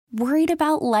Worried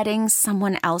about letting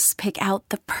someone else pick out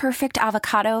the perfect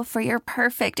avocado for your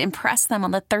perfect impress them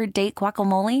on the third date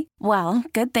guacamole? Well,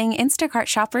 good thing Instacart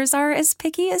shoppers are as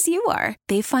picky as you are.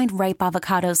 They find ripe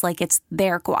avocados like it's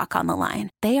their guac on the line.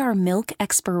 They are milk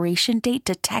expiration date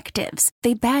detectives.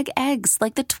 They bag eggs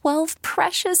like the 12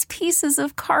 precious pieces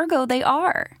of cargo they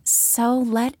are. So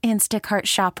let Instacart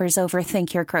shoppers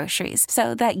overthink your groceries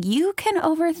so that you can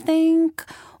overthink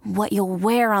what you'll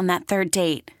wear on that third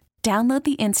date. Download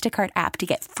the Instacart app to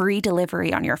get free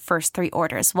delivery on your first 3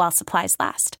 orders while supplies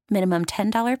last. Minimum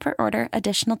 $10 per order.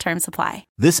 Additional terms apply.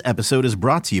 This episode is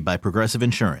brought to you by Progressive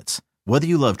Insurance. Whether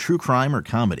you love true crime or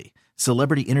comedy,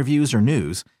 celebrity interviews or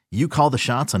news, you call the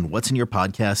shots on what's in your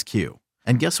podcast queue.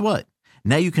 And guess what?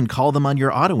 Now you can call them on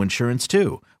your auto insurance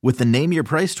too with the Name Your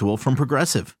Price tool from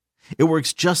Progressive. It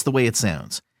works just the way it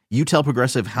sounds. You tell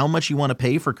Progressive how much you want to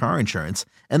pay for car insurance,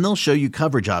 and they'll show you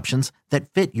coverage options that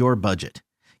fit your budget.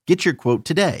 Get your quote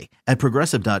today at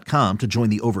Progressive.com to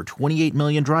join the over 28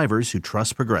 million drivers who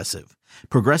trust Progressive.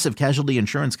 Progressive Casualty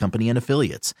Insurance Company and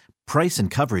Affiliates. Price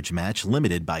and coverage match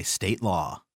limited by state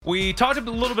law. We talked a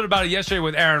little bit about it yesterday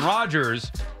with Aaron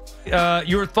Rodgers.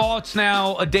 Your thoughts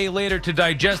now, a day later, to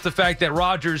digest the fact that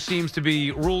Rodgers seems to be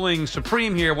ruling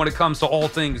supreme here when it comes to all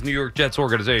things New York Jets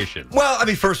organization. Well, I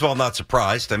mean, first of all, I'm not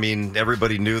surprised. I mean,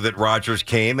 everybody knew that Rodgers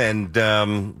came and,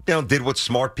 did what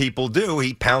smart people do.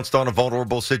 He pounced on a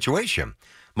vulnerable situation,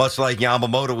 much like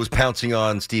Yamamoto was pouncing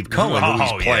on Steve Cohen, who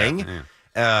he's playing.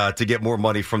 To get more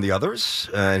money from the others,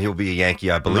 and he'll be a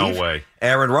Yankee, I believe. No way.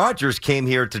 Aaron Rodgers came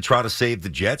here to try to save the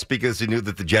Jets because he knew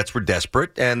that the Jets were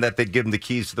desperate and that they'd give him the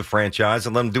keys to the franchise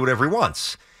and let him do whatever he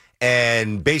wants.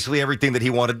 And basically everything that he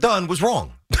wanted done was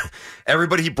wrong.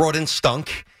 Everybody he brought in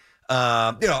stunk.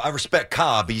 I respect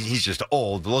Cobb. He's just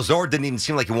old. Lazard didn't even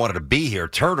seem like he wanted to be here.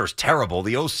 Turner's terrible.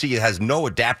 The OC has no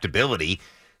adaptability.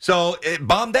 So it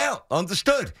bombed out.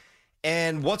 Understood.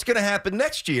 And what's going to happen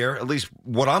next year, at least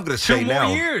what I'm going to say now. 2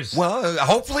 more years. Well,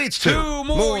 hopefully it's 2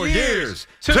 more years.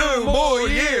 2 more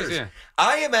years. Yeah.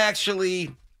 I am actually,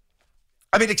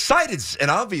 excited and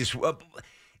obvious.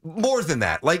 More than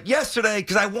that. Like yesterday,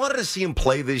 because I wanted to see him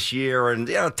play this year, and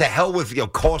to hell with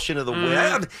caution of the wind.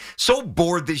 I'm so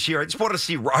bored this year. I just want to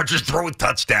see Rodgers throw a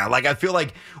touchdown. Like, I feel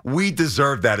like we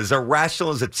deserve that. As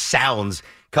irrational as it sounds,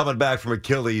 coming back from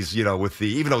Achilles, with the,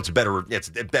 even though it's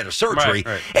better surgery,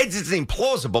 right. It's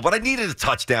implausible. But I needed a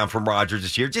touchdown from Rodgers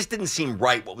this year. It just didn't seem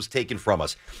right what was taken from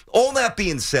us. All that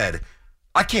being said,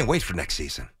 I can't wait for next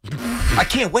season. I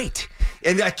can't wait.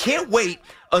 And I can't wait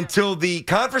until the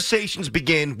conversations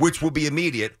begin, which will be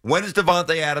immediate. When is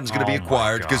Devontae Adams going to be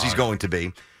acquired? Because he's going to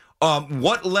be.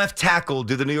 What left tackle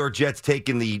do the New York Jets take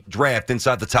in the draft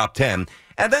inside the top 10?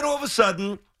 And then all of a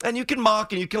sudden, and you can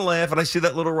mock and you can laugh, and I see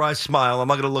that little wry smile. I'm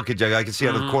not going to look at you. I can see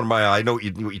out of the corner of my eye. I know what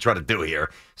you try to do here.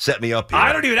 Set me up here.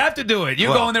 I don't even have to do it.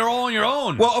 You're going there all on your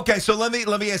own. Well, okay, so let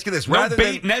me ask you this. No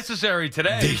bait necessary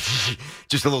today.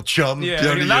 Just a little chum. Yeah,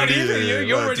 you're not either.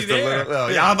 You're already there.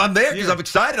 I'm there because I'm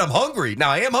excited. I'm hungry. Now,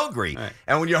 I am hungry. Right.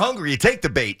 And when you're hungry, you take the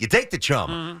bait. You take the chum.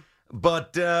 Mm-hmm.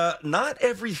 But not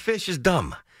every fish is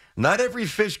dumb. Not every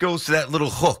fish goes to that little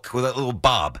hook with that little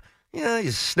bob. Yeah,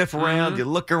 you sniff around, you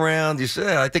look around, you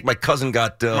say, I think my cousin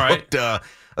got hooked a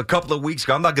couple of weeks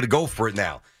ago. I'm not going to go for it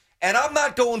now. And I'm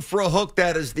not going for a hook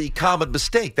that is the common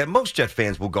mistake that most Jet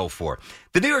fans will go for.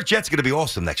 The New York Jets are going to be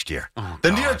awesome next year.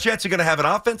 The New York Jets are going to have an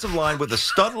offensive line with a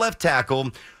stud left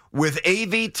tackle, with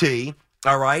AVT,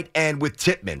 all right, and with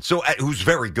Tippmann, who's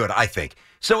very good, I think.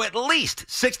 So at least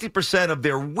 60% of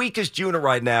their weakest unit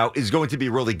right now is going to be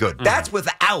really good. That's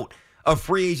without a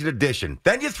free agent addition.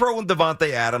 Then you throw in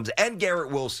Devontae Adams and Garrett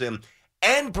Wilson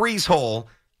and Breece Hall.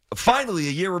 Finally,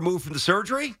 a year removed from the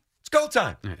surgery, it's go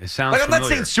time. It sounds I'm not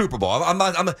saying Super Bowl. I'm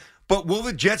not. But will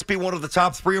the Jets be one of the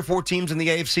top 3 or 4 teams in the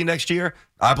AFC next year?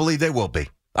 I believe they will be.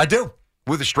 I do.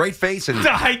 With a straight face and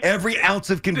every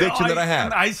ounce of conviction that I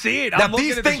have. I see it. Now,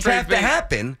 these things have to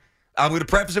happen. I'm going to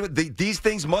preface it with these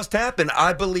things must happen.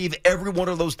 I believe every one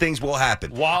of those things will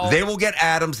happen. They will get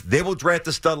Adams. They will draft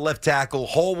a stud left tackle.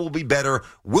 Hall will be better.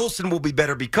 Wilson will be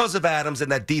better because of Adams,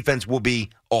 and that defense will be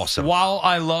awesome. While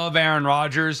I love Aaron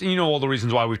Rodgers, and you know all the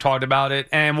reasons why we've talked about it,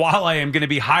 and while I am going to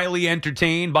be highly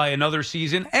entertained by another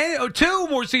season, and 2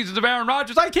 more seasons of Aaron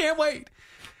Rodgers, I can't wait.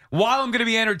 While I'm going to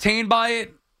be entertained by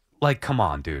it, like, come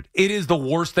on, dude. It is the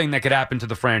worst thing that could happen to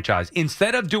the franchise.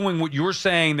 Instead of doing what you're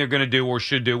saying they're going to do or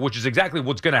should do, which is exactly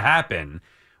what's going to happen,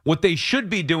 what they should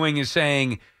be doing is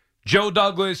saying, Joe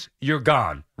Douglas, you're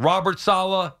gone. Robert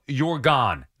Saleh, you're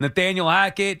gone. Nathaniel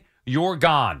Hackett, you're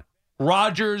gone.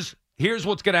 Rodgers, here's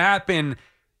what's going to happen.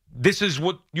 This is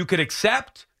what you could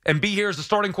accept and be here as the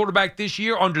starting quarterback this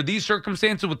year under these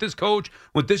circumstances with this coach,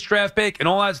 with this draft pick and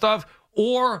all that stuff.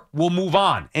 or we'll move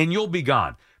on and you'll be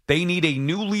gone. They need a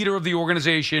new leader of the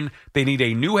organization. They need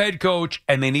a new head coach,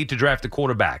 and they need to draft a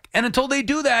quarterback. And until they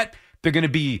do that, they're going to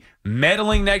be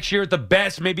meddling next year at the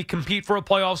best, maybe compete for a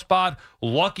playoff spot,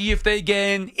 lucky if they get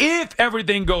in, if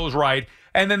everything goes right.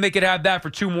 And then they could have that for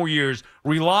 2 more years,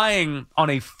 relying on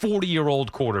a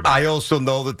 40-year-old quarterback. I also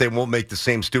know that they won't make the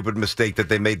same stupid mistake that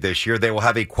they made this year. They will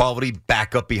have a quality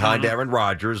backup behind Aaron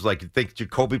Rodgers, like you think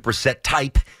Jacoby Brissett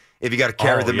type, if you got to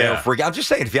carry the mail for a game. I'm just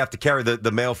saying, if you have to carry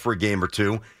the mail for a game or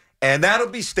two, and that'll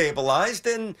be stabilized.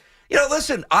 And,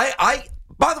 listen, I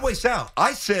by the way, Sal,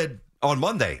 I said on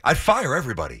Monday, I'd fire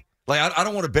everybody. Like, I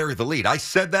don't want to bury the lead. I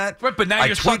said that. Right, but now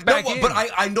you're sucked back in. But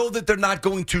I know that they're not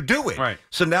going to do it. Right.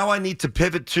 So now I need to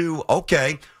pivot to,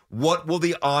 okay, what will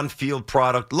the on-field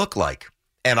product look like?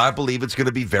 And I believe it's going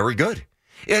to be very good.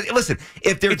 Listen,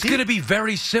 if they're it's going to be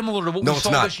very similar to what we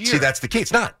saw this year. See, that's the key.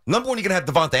 It's not. Number one, you're going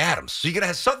to have Devontae Adams. So you're going to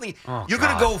have something. You're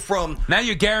going to go from. Now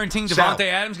you're guaranteeing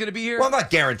Devontae Adams going to be here? Well, I'm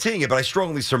not guaranteeing it, but I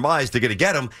strongly surmise they're going to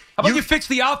get him. How about you fix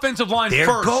the offensive line they're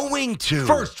first? They're going to.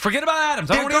 First. Forget about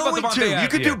Adams. I don't worry about Devontae Adams. You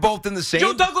could do both in the same.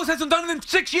 Joe Douglas hasn't done it in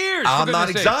 6 years. I'm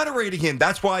not exonerating him.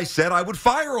 That's why I said I would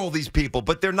fire all these people,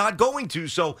 but they're not going to.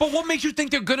 So. But what makes you think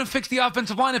they're going to fix the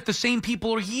offensive line if the same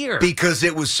people are here? Because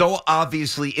it was so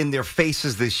obviously in their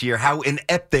faces this year how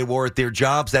inept they were at their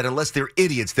jobs that unless they're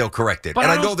idiots, they'll correct it. But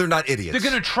and I know they're not idiots. They're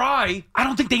going to try. I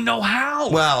don't think they know how.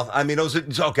 Well, I mean, those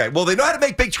are okay. Well, they know how to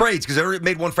make big trades because they already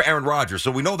made one for Aaron Rodgers,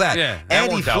 so we know that. Yeah,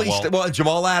 and he fleeced. Well,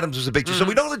 Jamal Adams was a big trade. So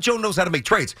we know that Joe knows how to make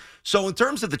trades. So in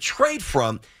terms of the trade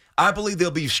front, I believe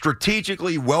they'll be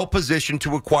strategically well-positioned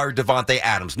to acquire Devontae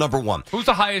Adams, number one. Who's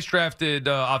the highest drafted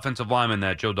offensive lineman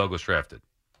that Joe Douglas drafted?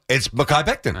 It's Mekhi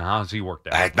Becton. How's he worked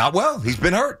out? Not well. He's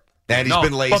been hurt. And he's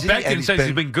been lazy. But Becton says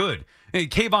he's been good.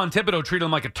 Kayvon Thibodeau treated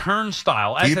him like a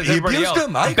turnstile, as he everybody abused else.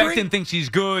 him. I agree. Becton thinks he's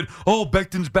good. Oh,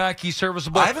 Becton's back. He's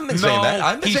serviceable. I haven't been saying that.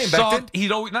 I haven't been saying Becton.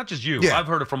 He's always, not just you. Yeah. I've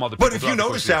heard it from other people. But if you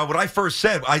notice, Al, what I first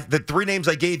said, the 3 names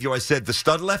I gave you, I said the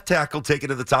stud left tackle taken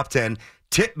to the top 10,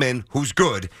 Tippmann, who's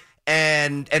good,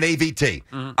 and an AVT.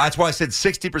 Mm-hmm. That's why I said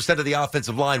 60% of the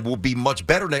offensive line will be much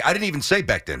better. I didn't even say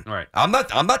Becton. Right. I'm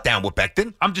not down with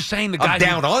Becton. I'm just saying the guy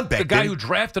the guy who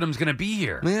drafted him is going to be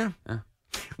here. Yeah.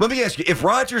 Let me ask you, if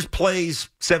Rodgers plays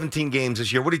 17 games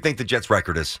this year, what do you think the Jets'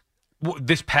 record is?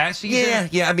 This past season?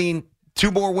 Yeah. I mean,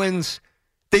 2 more wins.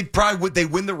 They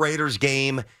win the Raiders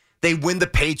game. They win the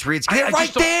Patriots. They're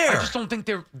right there. I just don't think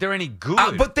they're any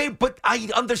good. But I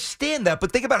understand that.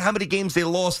 But think about how many games they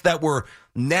lost that were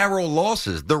narrow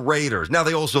losses. The Raiders. Now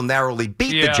they also narrowly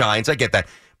beat the Giants. I get that.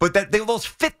 But that they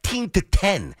lost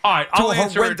 15-10 to a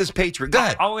horrendous Patriot. Go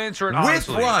ahead. I'll answer it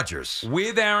honestly. With Rodgers.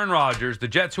 With Aaron Rodgers. The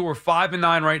Jets, who are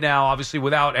 5-9 right now, obviously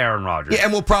without Aaron Rodgers. Yeah,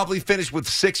 and we'll probably finish with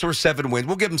 6 or 7 wins.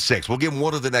 We'll give them 6. We'll give them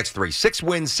one of the next 3. 6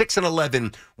 wins,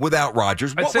 6-11 without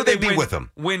Rodgers. What would they be with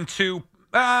him? Win 2.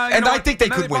 And I think they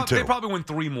could win 2. They probably win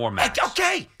 3 more, Max.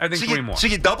 Okay. I think 3 more. So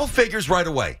you double figures right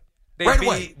away.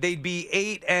 They'd be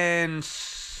 8 and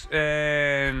 6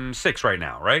 right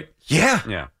now, right? Yeah.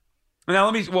 Yeah. Now,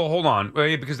 hold on.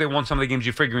 Because they won some of the games,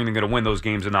 you're figuring they're going to win those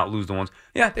games and not lose the ones.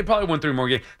 Yeah, they probably win 3 more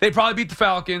games. They probably beat the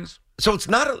Falcons. So it's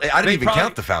not, I didn't even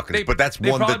count the Falcons, but that's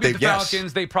one that they've,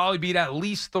 Falcons. They probably beat at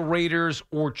least the Raiders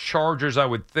or Chargers, I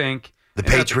would think. The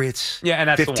Patriots. And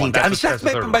that's 15. The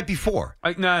one. That might be 4.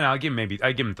 No, I give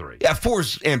him 3. Yeah,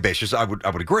 4's ambitious. I would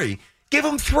agree. Give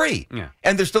them 3. Yeah.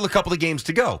 And there's still a couple of games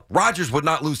to go. Rodgers would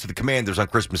not lose to the Commanders on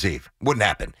Christmas Eve. Wouldn't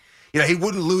happen. He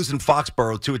wouldn't lose in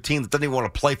Foxborough to a team that doesn't even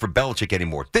want to play for Belichick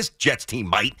anymore. This Jets team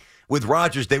might. With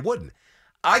Rodgers, they wouldn't.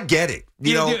 I get it.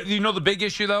 You know the big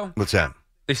issue, though? What's that?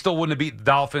 They still wouldn't have beat the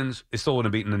Dolphins. They still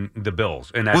wouldn't have beaten the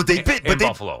Bills in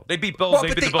Buffalo. They beat Bills. They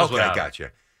beat the Bills. Okay, I got you.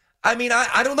 I mean,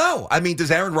 I don't know. I mean, does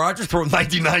Aaron Rodgers throw a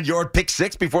 99-yard pick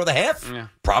 6 before the half? Yeah.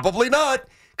 Probably not,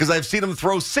 because I've seen him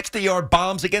throw 60-yard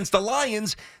bombs against the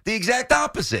Lions, the exact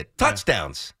opposite.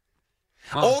 Touchdowns.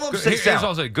 Well, all of them here's what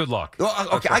I'll say. Good luck. Well,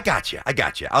 okay, I got you.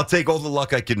 I'll take all the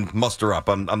luck I can muster up.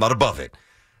 I'm not above it.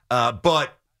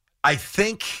 But I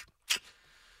think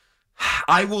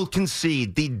I will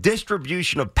concede the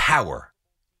distribution of power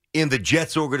in the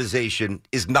Jets organization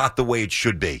is not the way it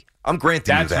should be. I'm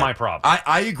granting you that. That's my problem.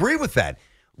 I agree with that.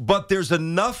 But there's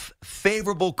enough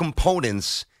favorable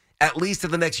components, at least in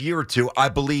the next year or two, I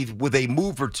believe with a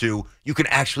move or two, you can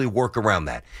actually work around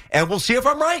that. And we'll see if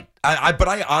I'm right. But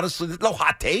I honestly, no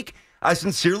hot take. I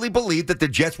sincerely believe that the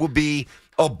Jets will be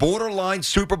a borderline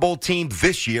Super Bowl team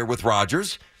this year with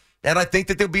Rodgers. And I think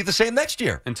that they'll be the same next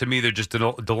year. And to me, they're just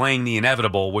delaying the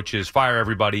inevitable, which is fire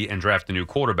everybody and draft a new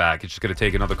quarterback. It's just going to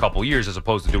take another couple years as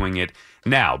opposed to doing it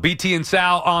now. BT and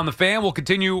Sal on the Fan. We'll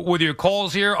continue with your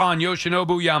calls here on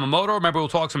Yoshinobu Yamamoto. Remember, we'll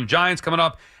talk some Giants coming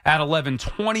up at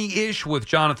 11:20-ish with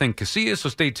Jonathan Casillas, so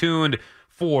stay tuned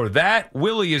for that.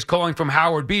 Willie is calling from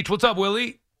Howard Beach. What's up,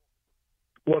 Willie?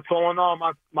 What's going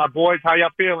on, my boys? How y'all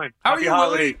feeling? How are you,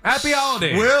 Willie? Happy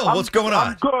holidays. Will, what's going on?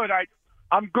 I'm good.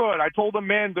 I'm good. I told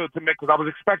Amanda to make, because I was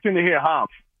expecting to hear Humph.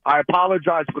 I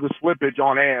apologize for the slippage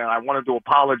on air, and I wanted to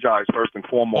apologize first and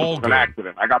foremost for an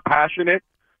accident. I got passionate,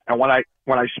 and when I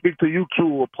speak to you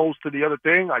two opposed to the other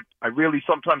thing, I really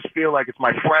sometimes feel like it's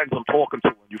my friends I'm talking to,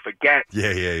 and you forget.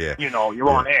 Yeah. You know, you're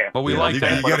on air. But we like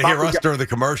that. You got to hear us during the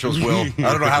commercials, Will.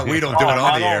 I don't know how we don't do it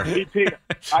on the air.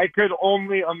 I could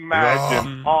only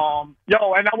imagine.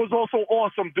 Yo, and that was also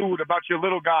awesome, dude, about your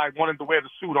little guy wanting to wear the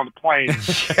suit on the plane.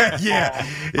 Yeah.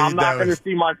 I'm not going to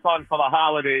see my son for the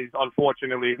holidays,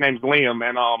 unfortunately. His name's Liam,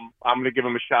 and I'm going to give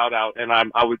him a shout out. And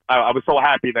I was so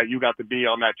happy that you got to be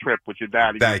on that trip with your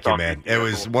dad. Thank you, man. It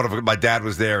was my dad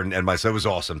was there, and my son was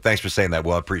awesome. Thanks for saying that,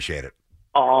 Will. I appreciate it.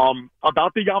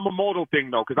 About the Yamamoto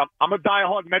thing, though, because I'm a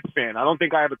diehard Mets fan. I don't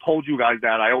think I ever told you guys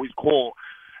that. I always call.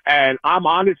 And I'm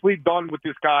honestly done with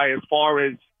this guy as far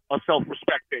as a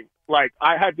self-respecting. Like,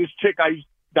 I had this chick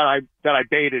that I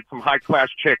dated, some high-class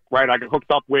chick, right? I got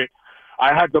hooked up with.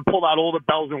 I had to pull out all the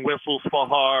bells and whistles for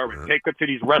her and take her to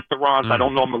these restaurants I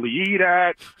don't normally eat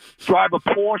at, drive a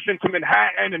Porsche into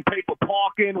Manhattan and pay for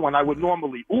parking when I would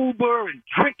normally Uber, and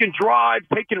drink and drive,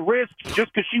 taking risks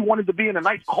just because she wanted to be in a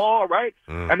nice car, right?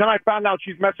 And then I found out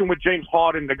she's messing with James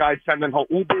Harden, the guy sending her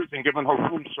Ubers and giving her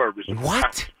room service.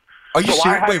 What? Are you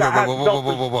serious? Wait.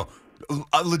 Whoa.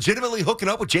 Legitimately hooking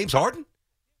up with James Harden?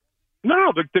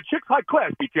 No, the chick's high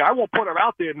class, BT. I won't put her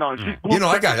out there. No, she's we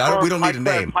don't need a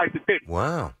name.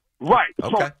 Wow. Right.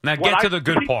 Okay. So now get to the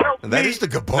good part. That is the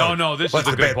good part. No, this is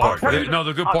the good part. No,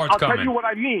 the good part's coming. I'll tell you what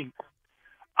I mean.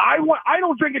 I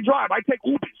don't drink and drive. I take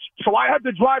Ubers. So I had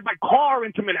to drive my car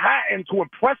into Manhattan to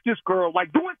impress this girl,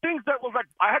 like doing things that was like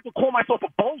I had to call myself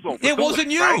a bozo. It wasn't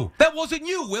you. Right? That wasn't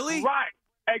you, Willie. Right.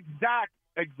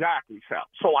 Exactly, Sal.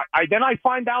 So I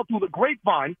find out through the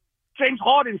grapevine, James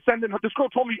Harden sending her. This girl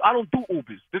told me I don't do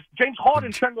Ubers. This James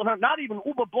Harden sending her not even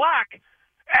Uber Black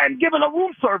and giving her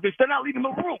room service. They're not leaving the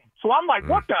room. So I'm like,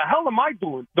 what the hell am I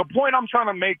doing? The point I'm trying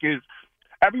to make is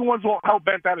everyone's all hell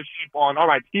bent out of shape on. All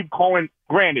right, Steve Cohen.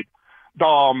 Granted,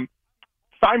 the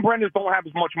Steinbrenners don't have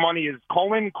as much money as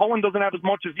Cohen. Cohen doesn't have as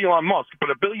much as Elon Musk, but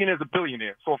a billionaire is a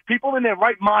billionaire. So if people in their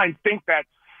right mind think that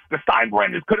the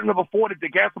Steinbrenners couldn't have afforded to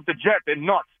gas up the jet, they're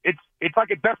nuts. It's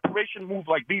like a desperation move,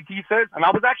 like BT says. And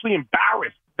I was actually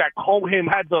embarrassed that Cohen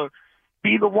had to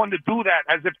be the one to do that,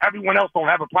 as if everyone else don't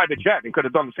have a private jet and could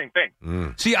have done the same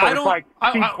thing. See, so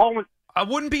I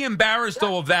wouldn't be embarrassed,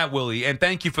 though, of that, Willie. And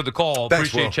thank you for the call. Thanks,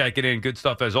 Appreciate Will. Checking in. Good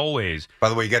stuff, as always. By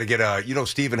the way, you got to get,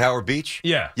 Steve in Howard Beach?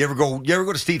 Yeah. You ever go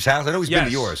to Steve's house? I know he's been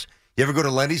to yours. You ever go to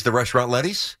Lenny's, the restaurant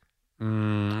Lenny's? I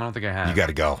don't think I have. You got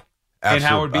to go. In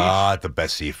Howard Beach? The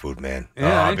best seafood, man.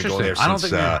 Yeah, I've been going there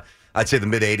since, I'd say the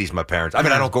mid-'80s, my parents. I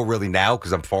mean, I don't go really now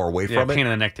because I'm far away from it. Pain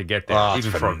in the neck to get there,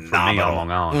 even for me on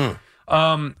Long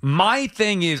Island. My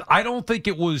thing is, I don't think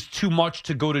it was too much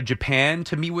to go to Japan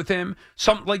to meet with him.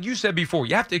 Like you said before,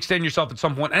 you have to extend yourself at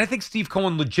some point. And I think Steve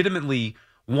Cohen legitimately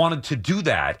wanted to do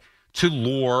that to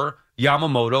lure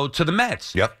Yamamoto to the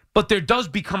Mets. Yep. But there does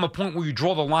become a point where you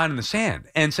draw the line in the sand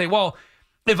and say, well,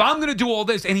 if I'm going to do all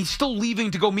this and he's still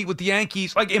leaving to go meet with the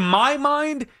Yankees, like in my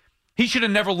mind, he should have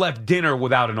never left dinner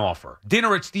without an offer.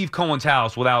 Dinner at Steve Cohen's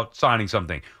house without signing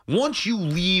something. Once you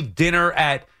leave dinner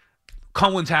at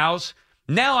Cohen's house,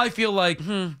 now I feel like,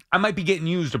 I might be getting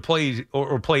used or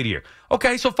played here.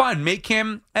 Okay, so fine. Make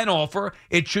him an offer.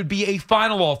 It should be a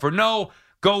final offer. No,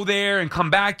 go there and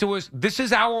come back to us. This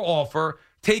is our offer.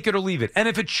 Take it or leave it. And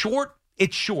if it's short,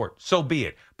 it's short. So be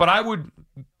it. But I would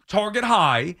target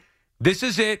high. This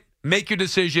is it. Make your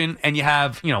decision, and you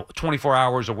have, 24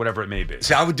 hours or whatever it may be.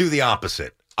 See, I would do the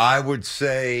opposite. I would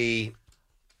say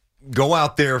go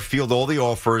out there, field all the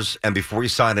offers, and before you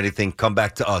sign anything, come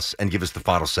back to us and give us the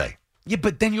final say. Yeah,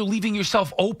 but then you're leaving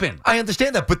yourself open. I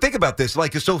understand that, but think about this.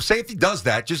 So say if he does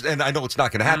that, and I know it's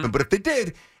not going to happen, but if they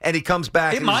did, and he comes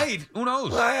back. It might. Who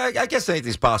knows? I guess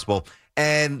anything's possible.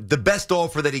 And the best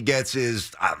offer that he gets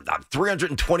is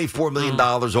 $324 million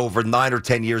over 9 or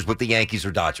 10 years with the Yankees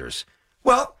or Dodgers.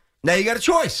 Well, now you got a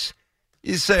choice.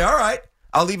 You say, all right,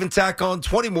 I'll even tack on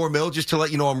 20 more mil just to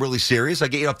let you know I'm really serious. I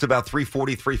get you up to about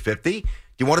 340, 350. Do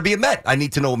you want to be a Met? I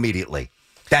need to know immediately.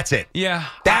 That's it. Yeah.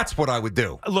 That's what I would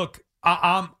do. Look,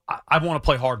 I want to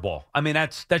play hardball. I mean,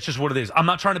 that's just what it is. I'm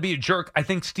not trying to be a jerk. I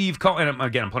think Steve Cohen, and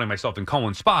again, I'm putting myself in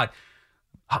Cohen's spot,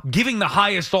 giving the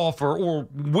highest offer or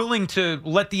willing to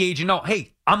let the agent know,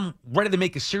 hey, I'm ready to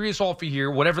make a serious offer here,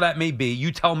 whatever that may be.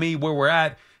 You tell me where we're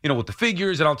at, with the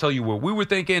figures, and I'll tell you where we were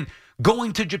thinking.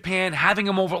 Going to Japan, having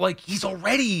him over, like he's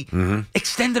already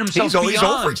extended himself beyond. He's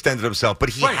overextended himself, but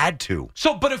he had to.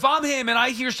 So, but if I'm him and I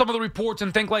hear some of the reports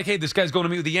and think like, hey, this guy's going to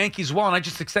meet with the Yankees as well, and I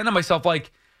just extended myself,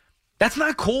 like, that's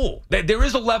not cool. There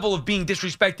is a level of being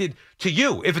disrespected to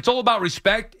you. If it's all about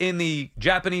respect in the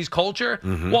Japanese culture,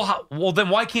 well, then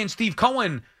why can't Steve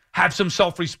Cohen have some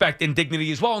self-respect and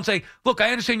dignity as well and say, look, I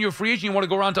understand you're a free agent, you want to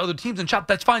go around to other teams and shop.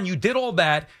 That's fine. You did all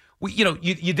that.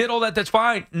 You did all that. That's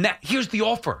fine. Now, here's the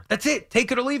offer. That's it.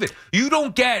 Take it or leave it. You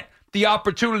don't get the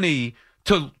opportunity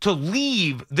to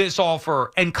leave this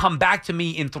offer and come back to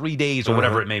me in 3 days or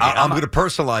whatever it may be. I'm going to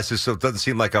personalize this so it doesn't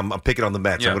seem like I'm picking on the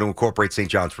Mets. Yeah. I'm going to incorporate St.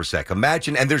 John's for a sec.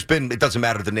 Imagine, and it doesn't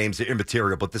matter the names, they're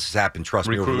immaterial, but this has happened, trust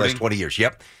me, over the last 20 years.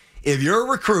 Yep. If you're a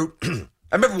recruit, I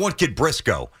remember one kid,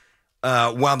 Briscoe,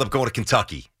 wound up going to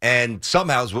Kentucky, and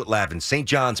somehow, as with Lavin, St.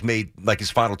 John's made like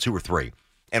his final 2 or 3,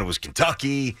 and it was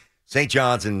Kentucky, St.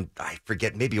 John's, and I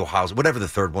forget, maybe Ohio, whatever the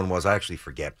third one was, I actually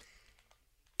forget.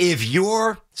 If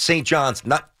you're St. John's,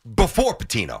 not before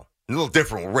Pitino, a little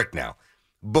different with Rick now,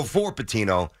 before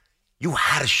Pitino, you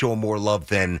had to show more love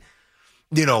than,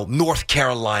 North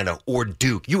Carolina or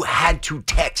Duke. You had to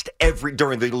text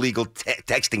during the illegal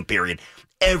texting period,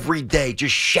 every day.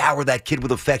 Just shower that kid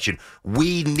with affection.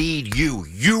 We need you.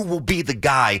 You will be the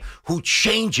guy who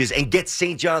changes and gets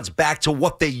St. John's back to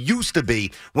what they used to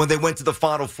be when they went to the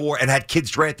Final Four and had kids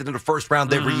drafted in the first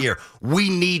round every year. We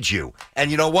need you.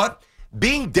 And you know what?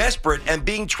 Being desperate and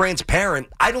being transparent,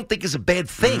 I don't think is a bad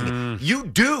thing. You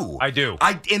do. I do.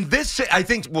 I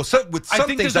think, with some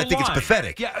things, I think it's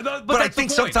pathetic. Yeah, but I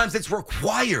think sometimes it's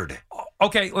required.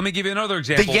 Okay, let me give you another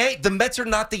example. The Mets are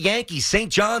not the Yankees. St.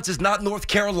 John's is not North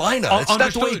Carolina.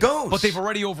 That's the way it goes. But they've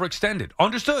already overextended.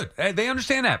 Understood. They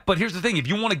understand that. But here's the thing. If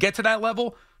you want to get to that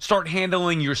level, start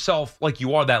handling yourself like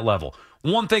you are that level.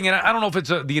 One thing, and I don't know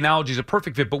if the analogy is a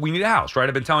perfect fit, but we need a house, right?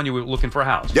 I've been telling you we're looking for a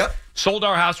house. Yep. Sold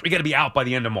our house. We got to be out by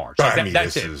the end of March. That's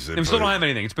it. And we still don't have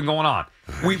anything. It's been going on.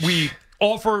 We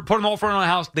put an offer on a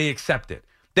house. They accept it.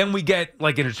 Then we get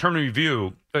like an attorney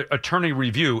review,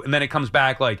 and then it comes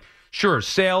back like, sure,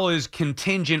 sale is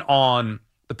contingent on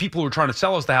the people who are trying to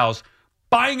sell us the house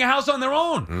buying a house on their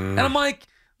own. And I'm like,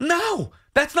 no,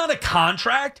 that's not a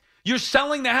contract. You're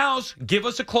selling the house. Give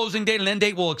us a closing date, and end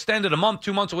date. We'll extend it a month,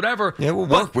 2 months, whatever. Yeah, we'll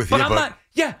work with you. But I'm not.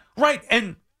 Yeah, right.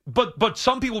 And but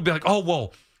some people will be like, oh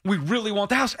well, we really want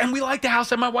the house, and we like the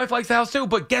house, and my wife likes the house too.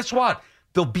 But guess what?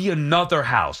 There'll be another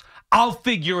house. I'll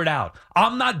figure it out.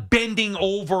 I'm not bending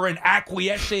over and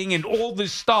acquiescing and all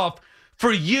this stuff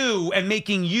for you and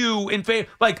making you in favor.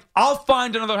 Like, I'll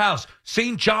find another house.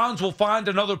 St. John's will find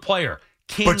another player.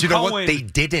 But you know what? They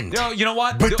didn't. You know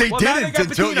what? But they didn't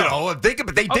until, but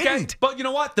they didn't. But you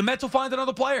know what? The Mets will find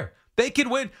another player. They could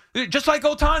win. Just like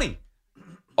Ohtani.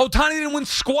 Ohtani didn't win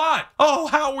squat. Oh,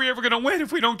 how are we ever going to win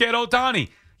if we don't get Ohtani?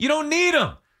 You don't need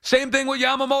him. Same thing with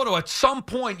Yamamoto. At some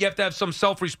point, you have to have some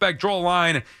self-respect, draw a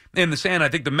line in the sand. I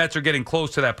think the Mets are getting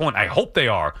close to that point. I hope they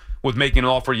are with making an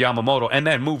offer Yamamoto and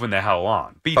then moving the hell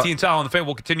on. BT and Sal on the fan.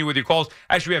 We'll continue with your calls.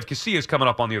 Actually, we have Casillas coming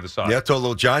up on the other side. Yeah, to a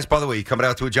little Giants. By the way, you coming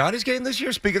out to a Giants game this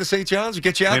year? Speaking of St. John's, we'll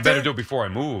get you out there. Better do it before I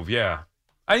move, yeah.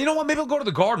 You know what? Maybe I'll go to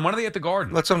the Garden. When are they at the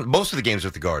Garden? Most of the games are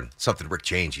at the Garden. Something Rick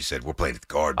changed. He said, we're playing at the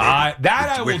Garden. I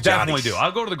will definitely do.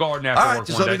 I'll go to the Garden after work. All right,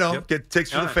 just let me know. Yep. Get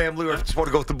tickets for the family, or if you just want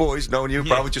to go with the boys, knowing you,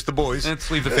 probably just the boys. Let's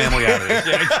leave the family out of this.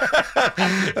 Yeah.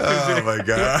 Oh, my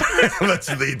God. Let's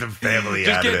leave the family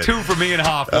out of it. Just get 2 for me and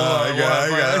Hoff. I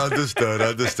got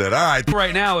understood. All right.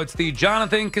 Right now, it's the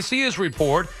Jonathan Casillas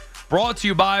Report. Brought to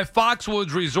you by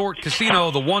Foxwoods Resort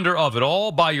Casino, the wonder of it all,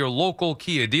 by your local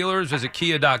Kia dealers. Visit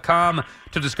kia.com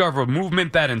to discover a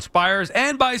movement that inspires.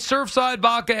 And by Surfside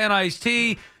Vodka and Iced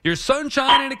Tea, your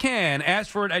sunshine in a can. Ask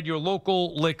for it at your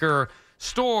local liquor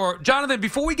store. Jonathan,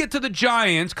 before we get to the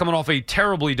Giants, coming off a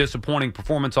terribly disappointing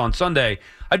performance on Sunday,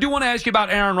 I do want to ask you about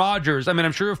Aaron Rodgers. I mean,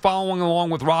 I'm sure you're following along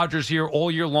with Rodgers here all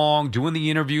year long, doing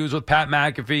the interviews with Pat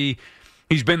McAfee.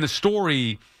 He's been the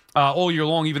story all year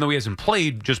long, even though he hasn't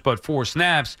played just but 4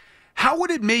 snaps. How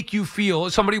would it make you feel,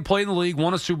 as somebody who played in the league,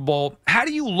 won a Super Bowl, how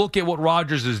do you look at what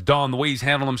Rodgers has done, the way he's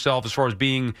handled himself as far as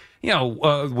being,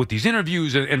 with these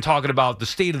interviews and talking about the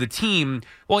state of the team?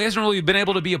 Well, he hasn't really been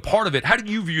able to be a part of it. How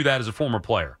do you view that as a former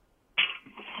player?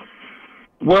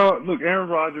 Well, look, Aaron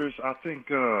Rodgers, I think,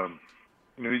 he's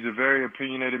a very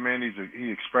opinionated man.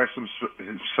 He expressed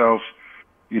himself,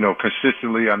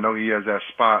 consistently. I know he has that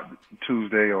spot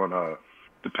Tuesday on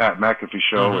the Pat McAfee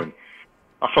show, and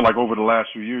I feel like over the last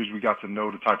few years we got to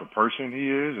know the type of person he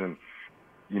is and,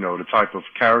 the type of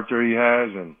character he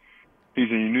has. And he's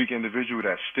a unique individual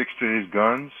that sticks to his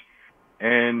guns.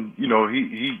 And,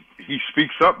 he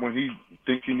speaks up when he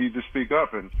thinks he needs to speak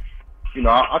up. And,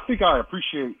 I think I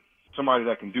appreciate somebody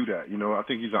that can do that. I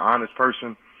think he's an honest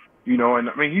person, and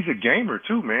I mean, he's a gamer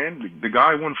too, man. The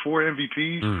guy won 4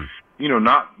 MVPs,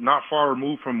 not far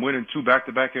removed from winning 2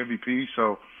 back-to-back MVPs.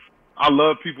 So I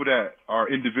love people that are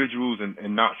individuals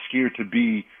and not scared to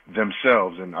be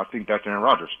themselves. And I think that's Aaron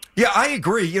Rodgers. Yeah, I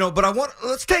agree. But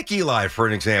let's take Eli for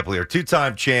an example here.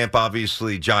 2-time champ,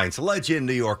 obviously Giants legend,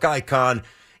 New York icon.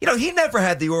 He never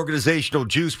had the organizational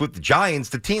juice with the Giants,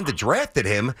 the team that drafted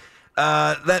him,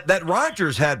 that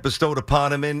Rodgers had bestowed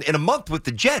upon him in a month with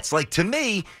the Jets. Like, to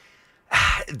me,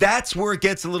 that's where it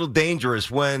gets a little dangerous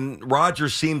when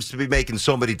Rodgers seems to be making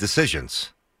so many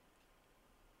decisions.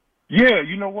 Yeah,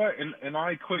 you know what? And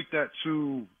I equate that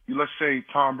to, let's say,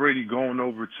 Tom Brady going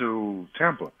over to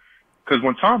Tampa. Because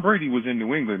when Tom Brady was in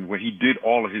New England, where he did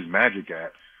all of his magic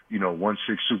at, won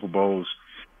 6 Super Bowls,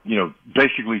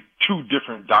 basically 2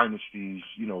 different dynasties,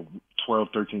 12,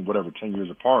 13, whatever, 10 years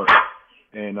apart.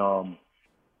 And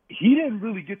he didn't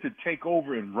really get to take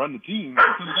over and run the team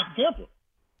until he got to Tampa.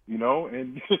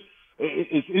 And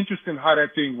it's interesting how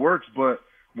that thing works. But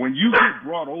when you get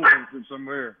brought over from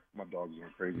somewhere, my dog's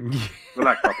going crazy.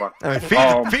 Relax, Papa.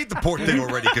 Feed the poor thing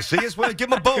already, Casillas. Well, give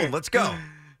him a bone. Let's go.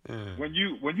 When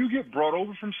you get brought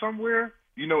over from somewhere,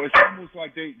 it's almost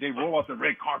like they roll out the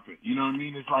red carpet. You know what I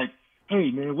mean? It's like,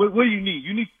 hey, man, what do you need?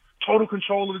 You need total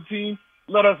control of the team?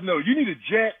 Let us know. You need a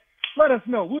jet? Let us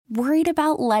know. Worried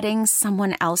about letting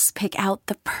someone else pick out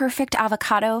the perfect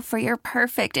avocado for your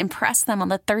perfect impress them on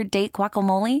the third date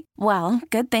guacamole? Well,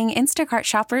 good thing Instacart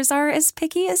shoppers are as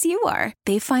picky as you are.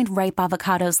 They find ripe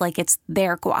avocados like it's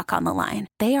their guac on the line.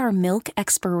 They are milk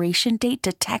expiration date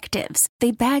detectives.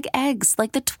 They bag eggs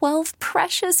like the 12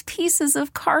 precious pieces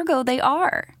of cargo they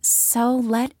are. So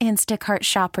let Instacart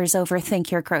shoppers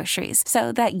overthink your groceries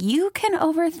so that you can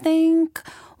overthink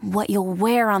what you'll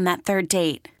wear on that third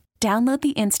date. Download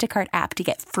the Instacart app to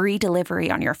get free delivery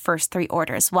on your first 3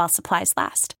 orders while supplies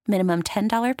last. Minimum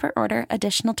 $10 per order.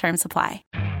 Additional terms apply.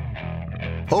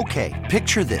 Okay,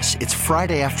 picture this. It's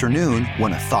Friday afternoon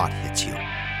when a thought hits you.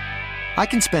 I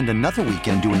can spend another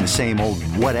weekend doing the same old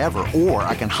whatever, or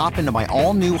I can hop into my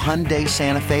all-new Hyundai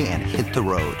Santa Fe and hit the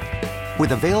road.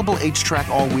 With available H-Track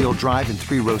all-wheel drive and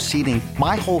 3-row seating,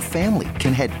 my whole family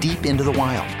can head deep into the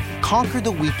wild. Conquer the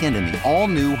weekend in the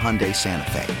all-new Hyundai Santa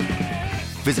Fe.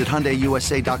 Visit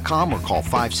HyundaiUSA.com or call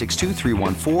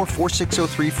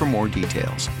 562-314-4603 for more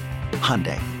details.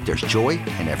 Hyundai, there's joy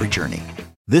in every journey.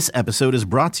 This episode is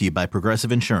brought to you by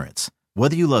Progressive Insurance.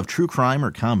 Whether you love true crime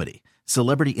or comedy,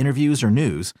 celebrity interviews or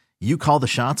news, you call the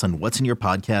shots on what's in your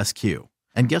podcast queue.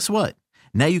 And guess what?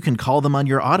 Now you can call them on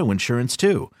your auto insurance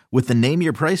too with the Name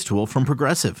Your Price tool from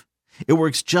Progressive. It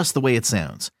works just the way it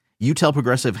sounds. You tell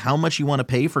Progressive how much you want to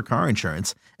pay for car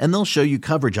insurance, and they'll show you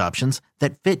coverage options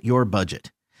that fit your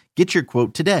budget. Get your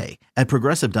quote today at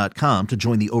Progressive.com to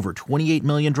join the over 28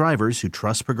 million drivers who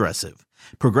trust Progressive.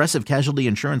 Progressive Casualty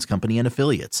Insurance Company and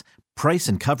Affiliates. Price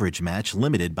and coverage match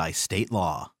limited by state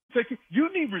law.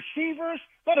 You need receivers?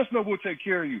 Let us know. We'll take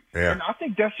care of you. Yeah. And I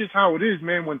think that's just how it is,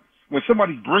 man. When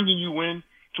somebody's bringing you in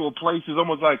to a place, it's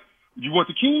almost like, you want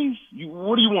the keys?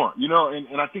 What do you want?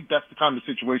 And I think that's the kind of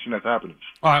situation that's happening.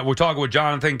 All right, we're talking with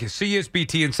Jonathan Casillas,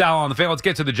 BT, and Sal on the fan. Let's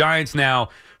get to the Giants now.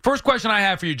 First question I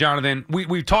have for you, Jonathan.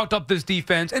 We've talked up this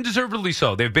defense, and deservedly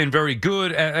so. They've been very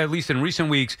good, at least in recent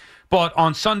weeks. But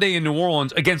on Sunday in New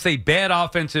Orleans, against a bad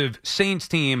offensive Saints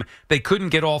team, they couldn't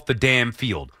get off the damn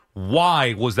field.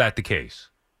 Why was that the case?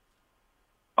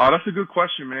 That's a good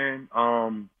question, man.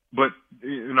 But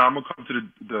I'm going to come to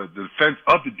the defense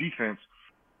of the defense.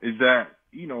 Is that,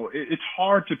 it's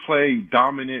hard to play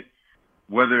dominant,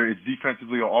 whether it's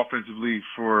defensively or offensively,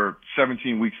 for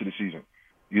 17 weeks of the season.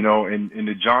 And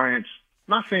the Giants,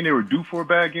 not saying they were due for a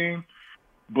bad game,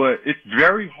 but it's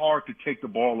very hard to take the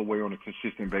ball away on a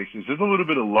consistent basis. There's a little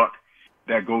bit of luck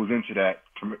that goes into that,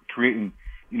 creating,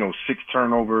 6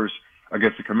 turnovers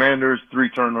against the Commanders, 3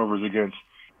 turnovers against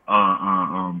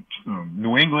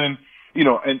New England.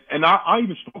 And I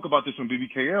even spoke about this on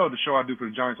BBKL, the show I do for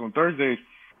the Giants on Thursdays.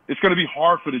 It's going to be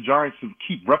hard for the Giants to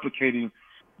keep replicating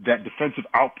that defensive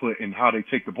output and how they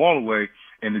take the ball away.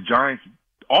 And the Giants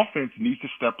offense needs to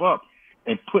step up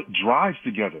and put drives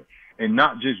together and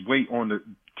not just wait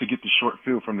to get the short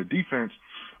field from the defense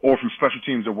or from special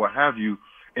teams or what have you.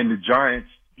 And the Giants,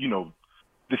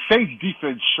 the Saints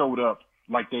defense showed up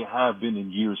like they have been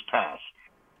in years past.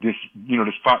 This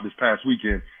past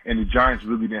weekend, and the Giants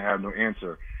really didn't have no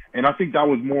answer. And I think that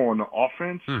was more on the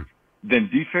offense. than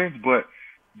defense, but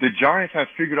the Giants have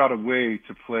figured out a way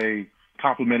to play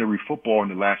complementary football in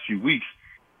the last few weeks,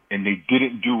 and they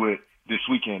didn't do it this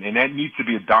weekend. And that needs to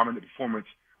be a dominant performance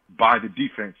by the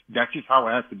defense. That's just how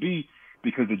it has to be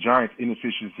because the Giants'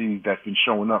 inefficiency that's been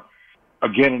showing up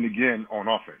again and again on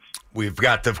offense. We've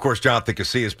got, of course, Jonathan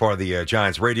Casillas, part of the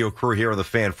Giants radio crew here on The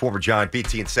Fan, former Giant,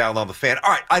 BT and Sal on The Fan.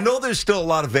 All right, I know there's still a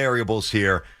lot of variables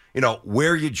here. You know,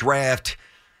 where you draft,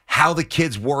 how the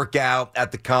kids work out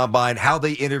at the combine, how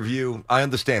they interview. I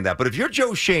understand that. But if you're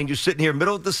Joe Schoen, you're sitting here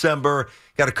middle of December,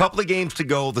 got a couple of games to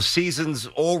go, the season's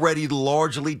already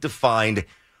largely defined.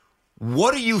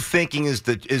 What are you thinking is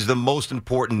the most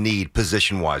important need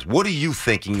position-wise? What are you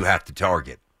thinking you have to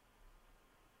target?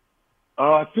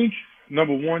 I think,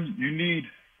 number one, you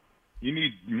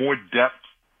need more depth,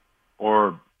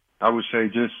 or I would say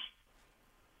just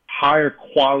higher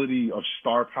quality of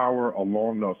star power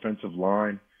along the offensive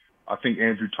line. I think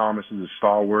Andrew Thomas is a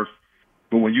stalwart.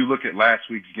 But when you look at last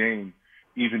week's game,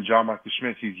 even John Michael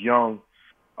Schmitz, he's young.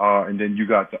 And then you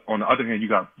got, on the other hand, you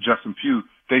got Justin Pugh.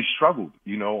 They struggled,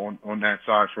 on that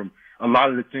side from a lot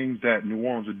of the things that New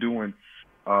Orleans are doing.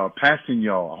 Passing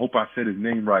y'all, I hope I said his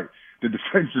name right, the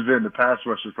defensive end, the pass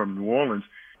rusher from New Orleans,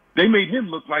 they made him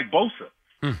look like Bosa,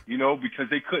 because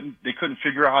they couldn't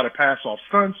figure out how to pass off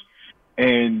stunts.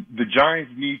 And the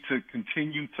Giants need to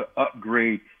continue to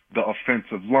upgrade the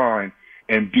offensive line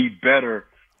and be better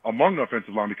among the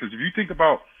offensive line. Because if you think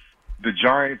about the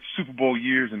Giants' Super Bowl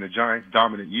years and the Giants'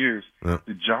 dominant years,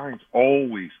 the Giants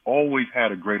always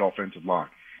had a great offensive line.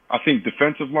 I think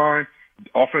defensive line,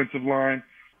 offensive line,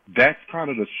 that's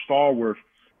kind of the stalwart.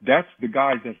 That's the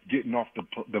guys that's getting off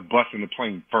the bus and the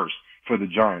plane first for the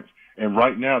Giants. And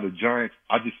right now, the Giants,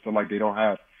 I just feel like they don't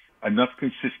have enough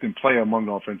consistent play among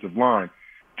the offensive line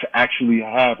to actually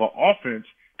have an offense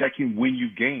that can win you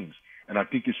games. And I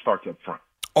think it starts up front.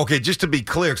 Okay, just to be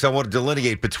clear, because I want to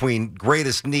delineate between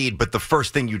greatest need, but the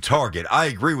first thing you target. I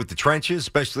agree with the trenches,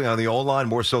 especially on the O-line,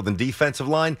 more so than defensive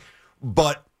line.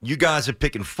 But you guys are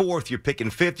picking fourth, you're picking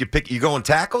fifth, you going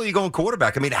tackle, you going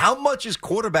quarterback. I mean, how much is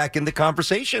quarterback in the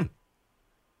conversation?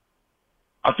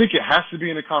 I think it has to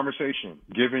be in the conversation,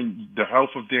 given the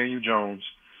health of Daniel Jones.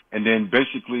 And then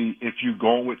basically, if you're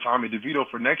going with Tommy DeVito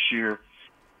for next year,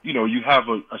 you have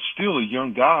still a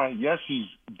young guy. Yes, he's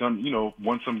done,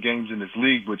 won some games in this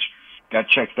league, which that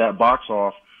checks that box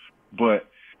off. But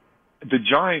the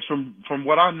Giants, from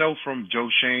what I know from Joe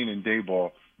Schoen and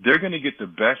Daboll, they're going to get the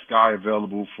best guy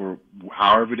available for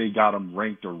however they got him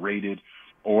ranked or rated,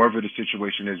 or whatever the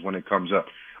situation is when it comes up.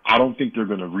 I don't think they're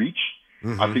going to reach.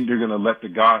 Mm-hmm. I think they're going to let the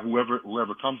guy,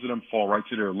 whoever comes to them, fall right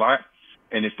to their lap.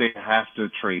 And if they have to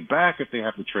trade back, if they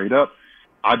have to trade up,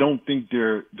 I don't think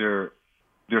they're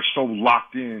so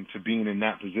locked in to being in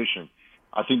that position.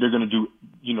 I think they're going to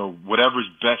do, whatever's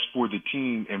best for the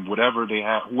team and whoever they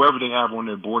have on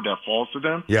their board that falls to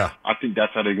them. Yeah. I think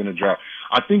that's how they're going to draft.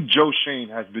 I think Joe Schoen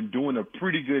has been doing a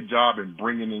pretty good job in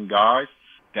bringing in guys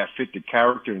that fit the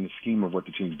character and the scheme of what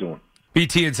the team's doing.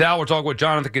 BT and Sal, we're talking with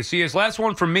Jonathan Casillas. Last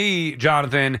one for me,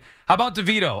 Jonathan. How about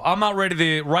DeVito? I'm not ready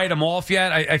to write him off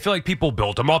yet. I feel like people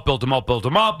built him up.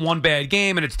 One bad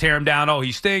game, and it's tear him down. Oh,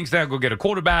 he stinks. Then go get a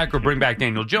quarterback or bring back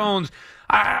Daniel Jones.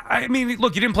 I mean,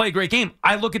 look, you didn't play a great game.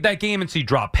 I look at that game and see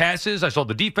drop passes. I saw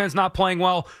the defense not playing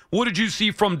well. What did you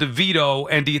see from DeVito,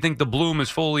 and do you think the bloom is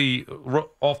fully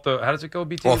off the – how does it go,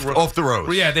 BT? Off the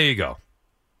rose. Yeah, there you go.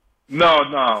 No.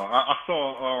 I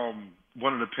saw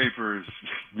one of the papers,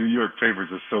 New York papers,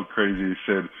 is so crazy. It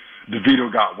said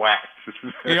DeVito got whacked.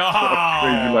 Crazy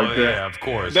like that. Yeah, of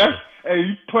course. Hey,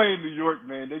 you play in New York,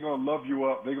 man. They're gonna love you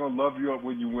up. They're gonna love you up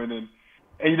when you're winning,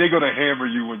 and they're gonna hammer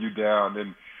you when you're down.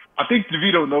 And I think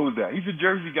DeVito knows that. He's a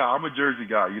Jersey guy. I'm a Jersey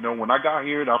guy. When I got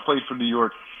here and I played for New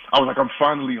York, I was like, I'm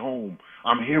finally home.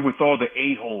 I'm here with all the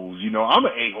a-holes. I'm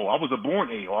an a-hole. I was a born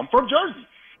a-hole. I'm from Jersey.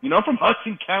 I'm from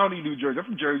Hudson County, New Jersey. I'm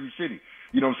from Jersey City.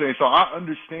 You know what I'm saying? So I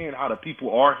understand how the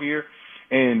people are here,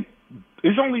 and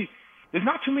there's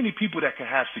not too many people that can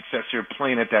have success here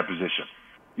playing at that position.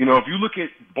 If you look at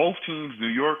both teams, New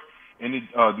York and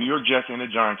the New York Jets and the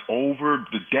Giants, over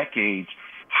the decades,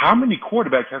 how many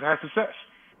quarterbacks have had success?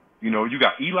 You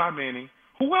got Eli Manning.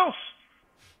 Who else?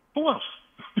 You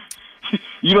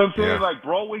know what I'm saying? Yeah. Like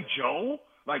Broadway Joe.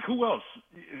 Like who else?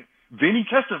 Vinny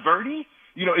Testaverde.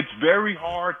 It's very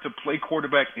hard to play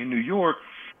quarterback in New York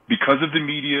because of the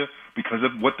media, because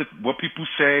of what people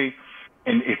say.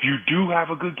 And if you do have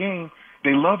a good game,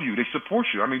 they love you. They support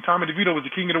you. I mean, Tommy DeVito was the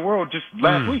king of the world just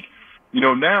last week.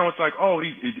 Now it's like, oh,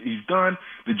 he's done.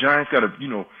 The Giants got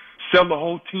to, sell the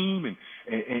whole team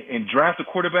and draft a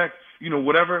quarterback,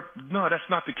 whatever. No, that's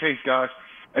not the case, guys.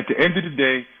 At the end of the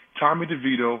day, Tommy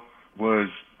DeVito was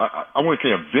I wouldn't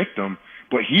say a victim,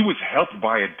 but he was helped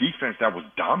by a defense that was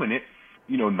dominant.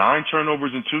 9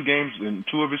 turnovers in 2 games, in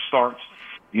 2 of his starts,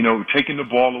 taking the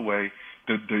ball away.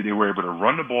 They were able to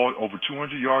run the ball over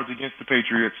 200 yards against the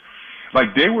Patriots.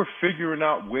 Like, they were figuring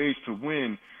out ways to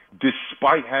win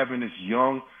despite having this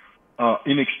young,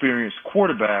 inexperienced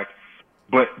quarterback.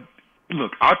 But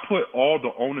look, I put all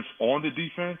the onus on the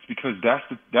defense because that's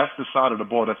the side of the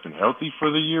ball that's been healthy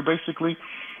for the year, basically.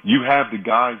 You have the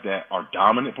guys that are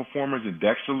dominant performers in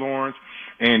Dexter Lawrence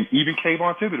and even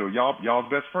Kayvon Thibodeau, y'all's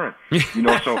best friend.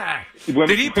 So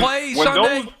did he play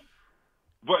Sunday?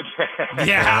 But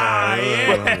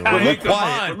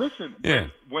listen,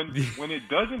 when it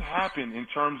doesn't happen in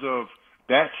terms of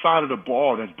that side of the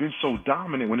ball that's been so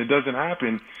dominant, when it doesn't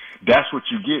happen, that's what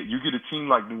you get. You get a team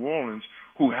like New Orleans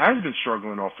who has been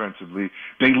struggling offensively.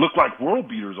 They look like world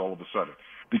beaters all of a sudden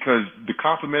because the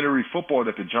complementary football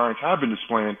that the Giants have been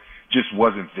displaying just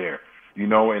wasn't there.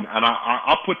 And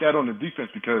I put that on the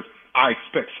defense because I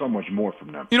expect so much more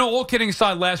from them. All kidding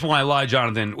aside, last one I lied,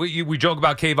 Jonathan. We joke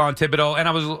about Kayvon Thibodeau, and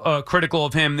I was critical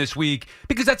of him this week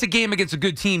because that's a game against a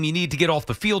good team. You need to get off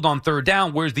the field on 3rd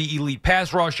down. Where's the elite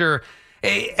pass rusher?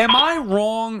 Am I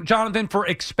wrong, Jonathan, for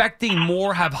expecting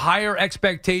more, have higher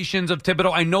expectations of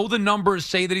Thibodeau? I know the numbers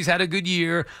say that he's had a good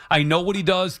year. I know what he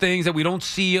does, things that we don't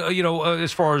see,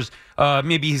 as far as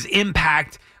maybe his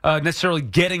impact necessarily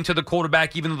getting to the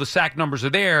quarterback, even though the sack numbers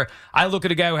are there. I look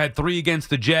at a guy who had 3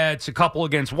 against the Jets, a couple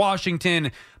against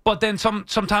Washington, but then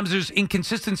sometimes there's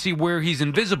inconsistency where he's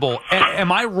invisible.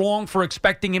 Am I wrong for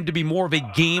expecting him to be more of a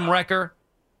game wrecker?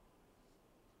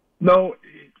 No.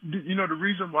 The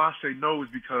reason why I say no is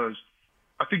because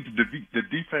I think the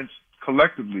defense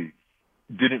collectively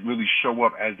didn't really show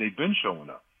up as they've been showing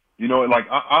up.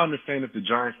 I understand if the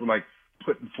Giants were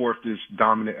putting forth this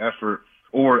dominant effort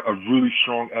or a really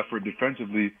strong effort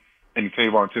defensively, and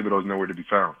Kayvon Thibodeau is nowhere to be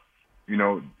found.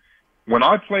 When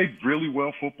I played really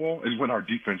well football is when our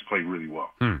defense played really well.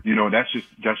 That's just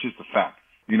a fact.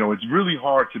 It's really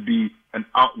hard to be an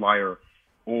outlier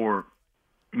or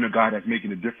a guy that's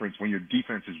making a difference when your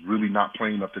defense is really not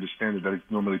playing up to the standard that it's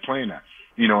normally playing at.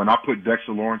 And I put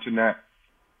Dexter Lawrence in that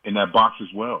box as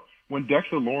well. When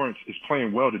Dexter Lawrence is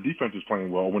playing well, the defense is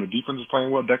playing well. When the defense is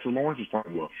playing well, Dexter Lawrence is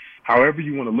playing well. However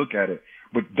you want to look at it.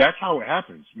 But that's how it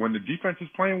happens. When the defense is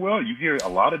playing well, you hear a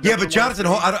lot of... Yeah, but Jonathan,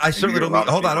 I certainly don't...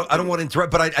 Hold on, I don't want to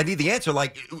interrupt, but I need the answer.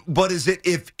 But is it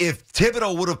if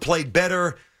Thibodeau would have played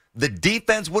better, the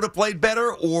defense would have played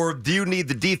better, or do you need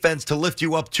the defense to lift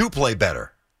you up to play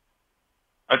better?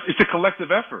 It's a collective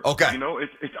effort. Okay.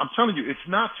 I'm telling you, it's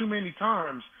not too many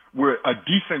times where a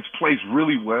defense plays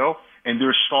really well and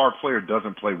their star player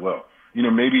doesn't play well.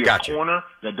 Maybe a corner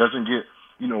that doesn't get,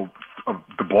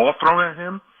 the ball thrown at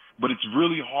him. But it's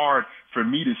really hard for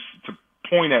me to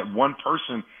point at one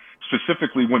person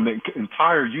specifically when the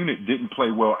entire unit didn't play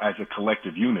well as a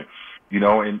collective unit.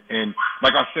 And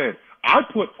like I said, I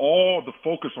put all the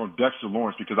focus on Dexter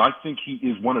Lawrence because I think he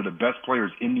is one of the best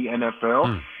players in the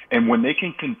NFL. And when they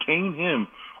can contain him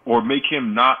or make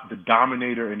him not the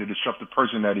dominator and the disruptive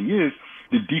person that he is,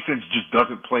 the defense just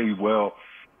doesn't play well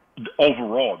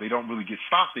overall. They don't really get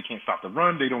stopped. They can't stop the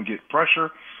run. They don't get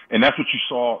pressure. And that's what you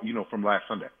saw, from last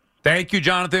Sunday. Thank you,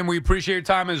 Jonathan. We appreciate your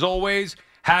time as always.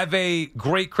 Have a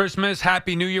great Christmas.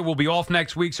 Happy New Year. We'll be off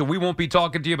next week, so we won't be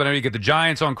talking to you, but I know you get the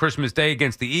Giants on Christmas Day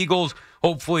against the Eagles.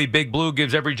 Hopefully, Big Blue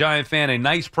gives every Giant fan a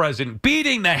nice present,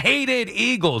 beating the hated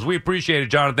Eagles. We appreciate it,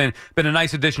 Jonathan. Been a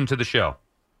nice addition to the show.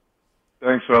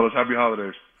 Thanks, fellas. Happy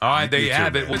holidays. All right, there you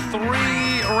have it. With 3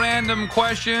 random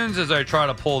questions as I try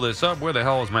to pull this up. Where the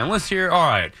hell is my list here? All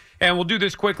right, and we'll do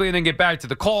this quickly and then get back to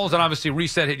the calls, and obviously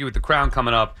Reset hit you with the crown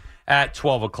coming up at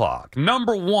 12 o'clock.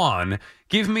 Number 1,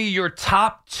 give me your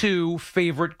top 2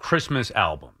 favorite Christmas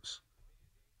albums.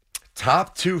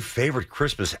 Top 2 favorite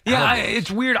Christmas albums? Yeah,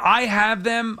 it's weird. I have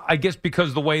them, I guess, because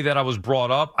of the way that I was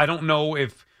brought up. I don't know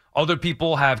if other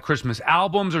people have Christmas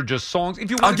albums or just songs. If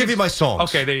you want, I'll give you my songs.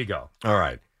 Okay, there you go. All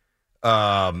right.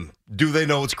 Do They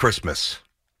Know It's Christmas?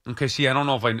 Okay, see, I don't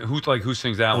know if who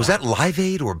sings that one. Was that Live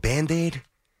Aid or Band Aid?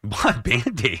 What,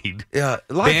 Band Aid? Yeah,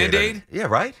 Band Aid? Yeah,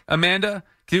 right? Amanda?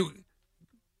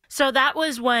 So that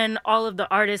was when all of the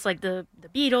artists, like the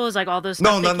Beatles, like all those.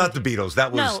 No, not the Beatles.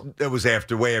 That was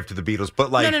way after the Beatles.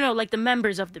 But no, like the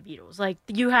members of the Beatles. Like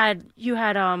you had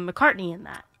McCartney in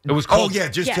that. It was called,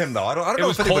 just him though. I don't know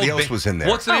if anybody else was in there.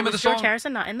 What's the name of the song? George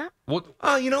Harrison not in that? What?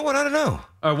 You know what? I don't know.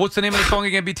 What's the name of the song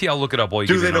again, BT? I'll look it up while you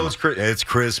Do They Know It's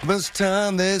Christmas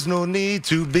time? There's no need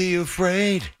to be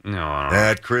afraid. No,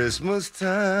 at Christmas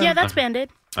time. Yeah, that's Band Aid.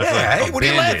 Yeah, hey, what are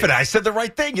you laughing at? I said the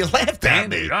right thing. You laughed at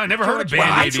me. I never heard of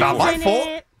Band Aid before. It's not my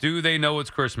fault. Do they know it's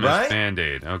Christmas? Right?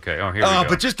 Band-Aid. Okay. Oh, here we go.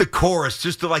 But just the chorus,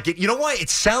 just to like it. You know why?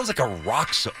 It sounds like a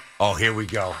rock song. Oh, here we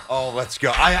go. Oh, let's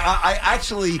go. I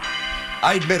actually,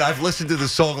 I admit, I've listened to the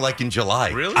song like in July.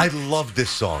 Really? I love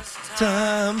this song.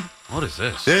 Time. What is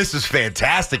this? This is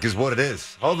fantastic, is what it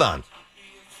is. Hold on.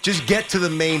 Just get to the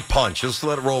main punch. Just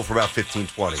let it roll for about 15,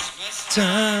 20.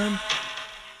 Time.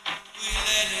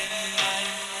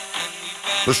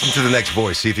 Listen to the next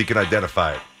voice. See if you can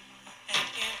identify it.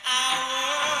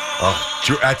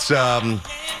 Oh, that's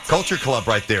Culture Club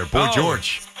right there. Boy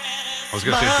George. I was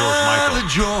going to say George Michael.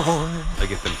 George. I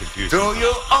get them confused. Throw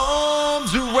your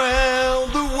arms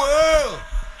around the world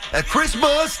at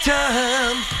Christmas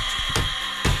time.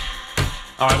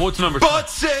 All right, what's number 2? But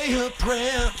say a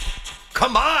prayer.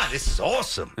 Come on, this is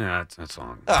awesome. Yeah, that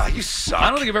song. Ah, you suck. I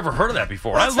don't think I've ever heard of that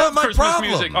before. That's I love not my Christmas problem.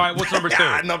 music. All right, what's number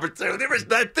 2? Number 2. There is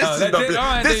that. This that's is number. it? All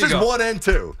right, this there is you go. 1 and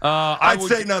 2. I'd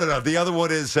say no. The other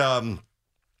one is. I mean,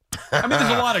 there's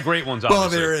a lot of great ones. Well,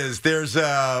 Obviously. there is. There's.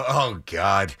 Oh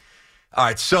God. All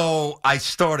right. So I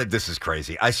started. This is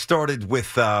crazy. I started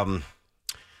with.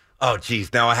 Oh,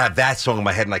 geez. Now I have that song in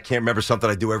my head, and I can't remember something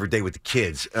I do every day with the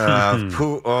kids.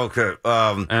 Okay.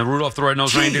 And Rudolph the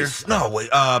Red-Nosed Reindeer? No,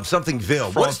 wait. Something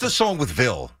Vil. What's the song with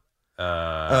Vil?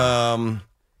 Oh,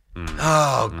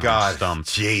 God. Stumped.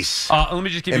 Jeez. Let me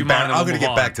just give you mine. I'm going to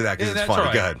get back to that because it's funny.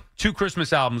 Right. Go ahead. 2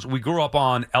 Christmas albums. We grew up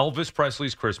on Elvis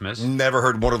Presley's Christmas. Never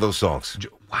heard one of those songs.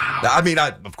 Wow. I mean,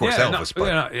 of course, Elvis.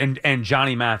 But... and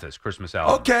Johnny Mathis' Christmas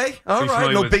album. Okay. All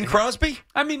right. No Bing Crosby?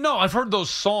 I mean, no, I've heard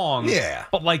those songs. Yeah.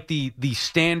 But like the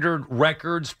standard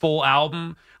records, full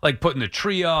album, like putting the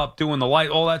tree up, doing the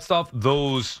light, all that stuff,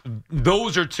 those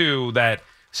are 2 that...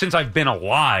 Since I've been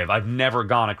alive, I've never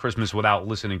gone a Christmas without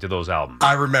listening to those albums.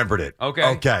 I remembered it.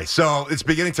 Okay. So it's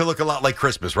beginning to look a lot like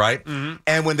Christmas, right? Mm-hmm.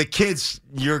 And when the kids,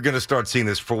 you're going to start seeing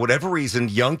this, for whatever reason,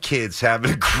 young kids have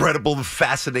an incredible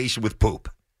fascination with poop.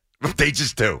 They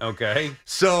just do. Okay.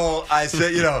 So I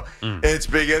said, it's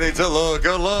beginning to look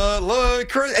a lot like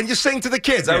Christmas. And you sing to the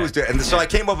kids. Yeah. I always do. And so I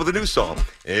came up with a new song.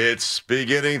 It's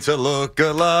beginning to look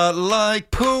a lot like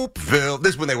Poopville.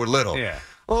 This is when they were little. Yeah.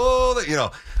 Oh,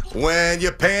 when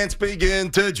your pants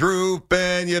begin to droop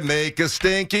and you make a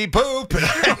stinky poop. Dude,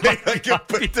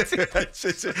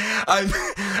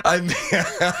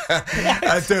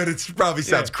 it probably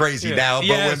sounds crazy now, but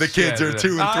when the kids are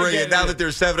 2 and 3, and now that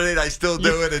they're 7 and 8, I still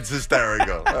do it. It's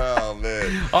hysterical. Oh,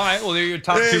 man. All right, well, they're your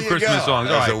top 2 Christmas songs.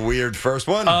 That was a weird first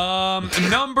one.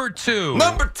 Number 2.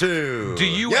 Number 2. Do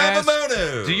you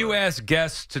ask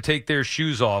guests to take their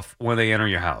shoes off when they enter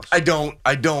your house? I don't.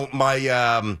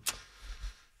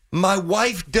 My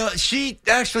wife does. She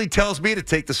actually tells me to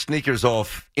take the sneakers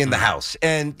off in the house.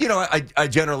 And, I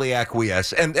generally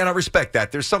acquiesce. And I respect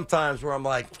that. There's some times where I'm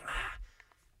like,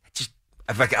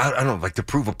 I don't know, like to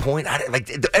prove a point.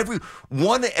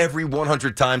 Every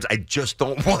 100 times, I just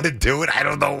don't want to do it. I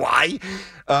don't know why.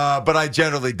 But I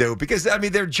generally do because,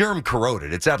 they're germ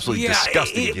corroded. It's absolutely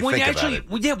disgusting if you think about it.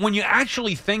 Yeah, when you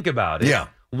actually think about it. Yeah.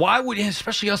 Why would,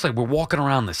 especially us, like we're walking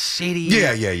around the city.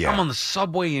 Yeah. I'm on the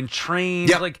subway and trains.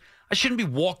 Yep. Like, I shouldn't be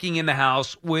walking in the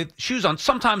house with shoes on.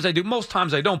 Sometimes I do. Most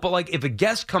times I don't. But, like, if a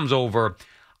guest comes over,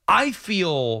 I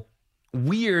feel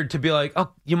weird to be like,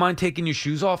 oh, you mind taking your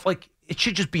shoes off? Like, it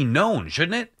should just be known,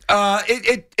 shouldn't it?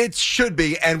 It should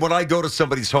be. And when I go to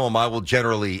somebody's home, I will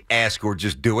generally ask or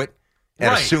just do it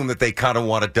and assume that they kind of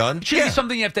want it done. It should be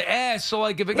something you have to ask. So,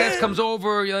 like, if a guest comes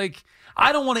over, you're like,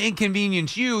 I don't want to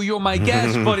inconvenience you. You're my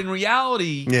guest. But in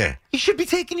reality, you should be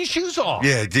taking your shoes off.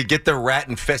 Yeah, to get the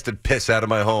rat-infested piss out of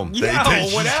my home. Yeah, or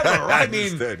whatever. I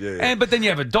mean, but then you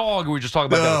have a dog. We were just talking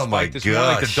about that spike this morning.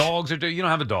 Like the dogs are. You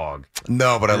don't have a dog.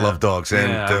 No, but I love dogs,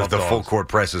 and the full court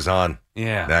press is on.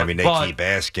 Yeah, I mean, they keep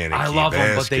asking. I love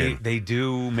them, but they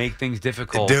do make things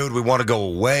difficult. Dude, we want to go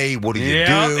away. What do you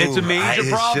do? It's a major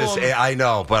problem. I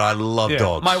know, but I love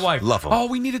dogs. My wife, love them. Oh,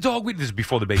 we need a dog. This is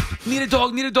before the baby. Need a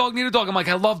dog. I'm like,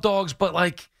 I love dogs, but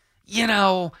like,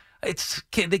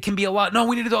 they can be a lot. No,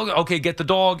 we need a dog. Okay, get the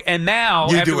dog, and now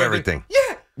you do everything.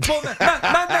 Yeah. Well,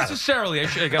 not necessarily. I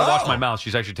got to wash my mouth.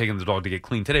 She's actually taking the dog to get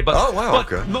clean today. But,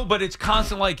 okay. No, but it's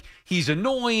constant. Like, he's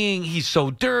annoying. He's so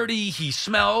dirty. He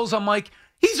smells. I'm like,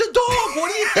 he's a dog.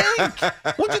 What do you think?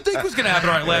 What do you think was going to happen?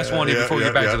 All right, last one here before we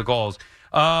get back to the calls.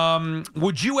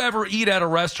 Would you ever eat at a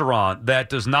restaurant that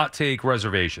does not take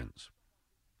reservations?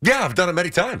 Yeah, I've done it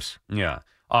many times. Yeah.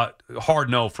 Hard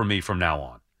no for me from now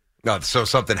on. No, so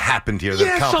something happened here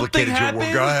that complicated your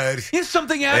work. Go ahead. Yeah,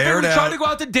 something happened. We tried to go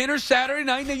out to dinner Saturday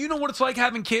night. Now, you know what it's like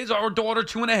having kids. Our daughter,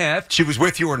 2.5. She was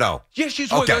with you or no? Yeah,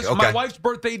 she's with us. My wife's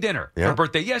birthday dinner. Her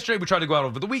birthday yesterday. We tried to go out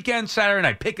over the weekend. Saturday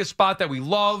night, pick a spot that we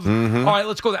love. Mm-hmm. All right,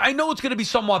 let's go there. I know it's going to be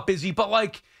somewhat busy, but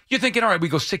like, You're thinking, all right, we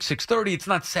go 6:30. It's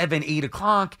not 7, 8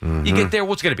 o'clock. You get there.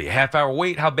 What's going to be? A half-hour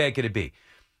wait? How bad could it be?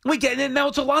 We get in. Now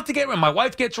it's a lot to get ready. My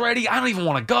wife gets ready. I don't even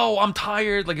want to go. I'm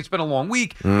tired. Like, it's been a long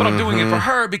week. But I'm doing it for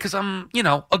her because I'm,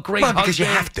 a great husband. Because you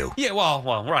have to. Yeah,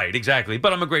 well, right, exactly.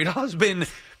 But I'm a great husband.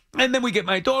 And then we get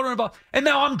my daughter involved. And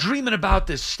now I'm dreaming about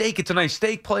this steak. It's a nice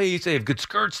steak place. They have good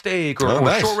skirt steak or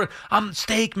nice. short rib.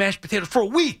 Steak, mashed potatoes. For a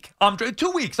week.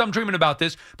 2 weeks, I'm dreaming about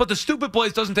this. But the stupid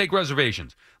place doesn't take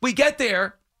reservations. We get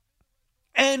there,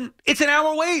 and it's an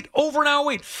hour wait. Over an hour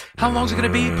wait. How long is it going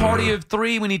to be? Party of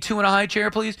 3. We need 2 in a high chair,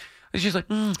 please. And she's like,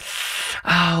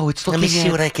 it's looking Let me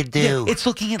see what I could do. Yeah, it's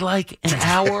looking at like an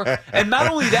hour. And not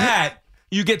only that,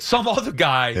 you get some other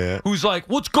guy who's like,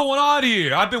 what's going on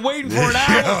here? I've been waiting for an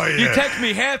hour. You text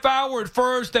me half hour at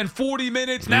first, then 40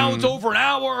 minutes. Now it's over an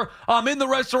hour. I'm in the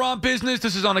restaurant business.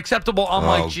 This is unacceptable. I'm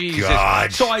like, Jesus.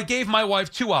 God. So I gave my wife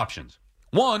 2 options.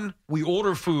 One, we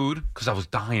order food, because I was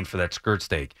dying for that skirt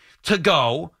steak, to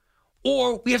go,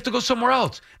 or we have to go somewhere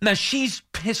else. Now, she's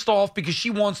pissed off because she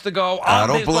wants to go. I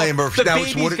don't blame her. The Now,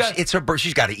 baby's it's her birth.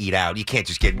 She's got to eat out. You can't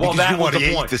just get, Well, because that you want was to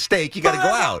the eat point. the steak, you got to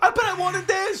go out. But I wanted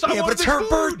this. Yeah, but it's her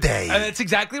birthday. That's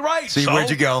exactly right. So where'd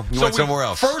you go? You went somewhere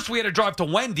else. First, we had to drive to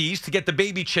Wendy's to get the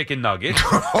baby chicken nugget.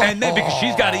 And then, because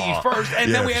she's got to eat first.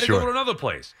 And then we had to go to another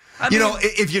place. I mean,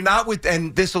 if you're not with,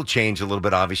 and this will change a little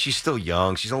bit, obviously. She's still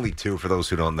young. She's only 2 for those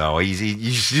who don't know.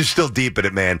 You're still deep in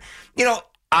it, man.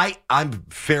 I'm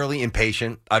fairly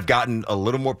impatient. I've gotten a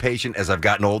little more patient as I've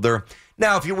gotten older.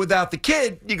 Now, if you're without the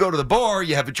kid, you go to the bar,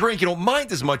 you have a drink, you don't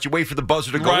mind as much. You wait for the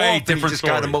buzzer to go off, and you just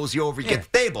kind of mosey over, you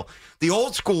get the table. The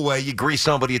old school way, you grease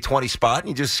somebody at 20 spot, and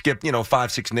you just skip,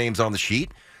 5, 6 names on the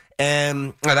sheet.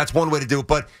 And that's one way to do it.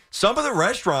 But some of the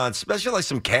restaurants, especially like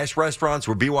some cash restaurants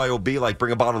where BYOB, like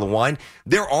bring a bottle of wine,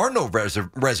 there are no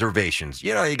reservations.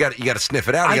 You got to sniff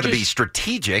it out. You got to be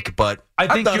strategic, but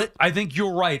I think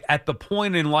you're right. At the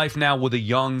point in life now with a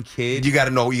young kid, you got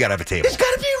to know, you got to have a table. There's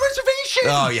got to be a reservation.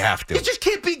 Oh, you have to. You just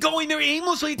can't be going there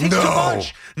aimlessly. It takes too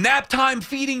much. Nap time,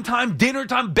 feeding time, dinner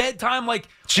time, bedtime. Like,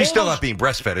 she's still not being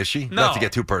breastfed, is she? No. Not to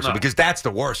get too personal, because that's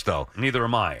the worst, though. Neither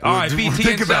am I. All right, BT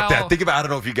think and about Sal. that. Think about. I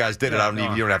don't know if you guys did it.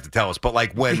 You don't have to tell us. But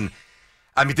like when,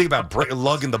 think about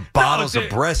lugging the bottles of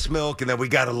breast milk, and then we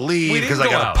got to leave because I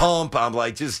got to pump. I'm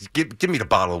like, just give me the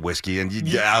bottle of whiskey, and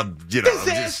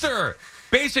disaster.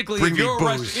 Basically,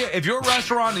 if you're a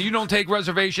restaurant and you don't take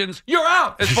reservations, you're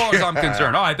out as far as I'm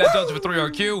concerned. All right, that does it for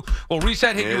 3RQ. We'll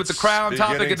reset, hit you with the crown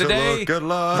topic of the day. Look a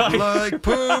lot like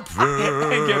poop.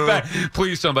 And get back.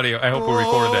 Please, somebody, I hope we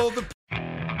recorded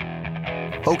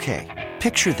that. Okay,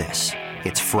 picture this.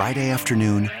 It's Friday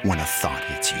afternoon when a thought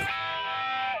hits you.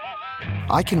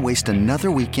 I can waste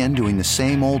another weekend doing the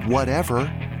same old whatever,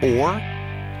 or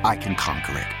I can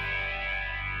conquer it.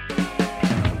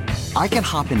 I can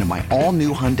hop into my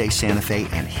all-new Hyundai Santa Fe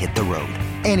and hit the road.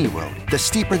 Any road. The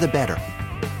steeper, the better.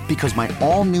 Because my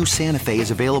all-new Santa Fe is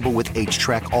available with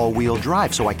H-Track all-wheel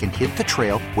drive, so I can hit the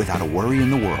trail without a worry in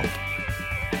the world.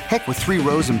 Heck, with 3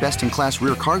 rows and best-in-class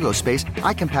rear cargo space,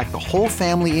 I can pack the whole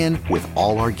family in with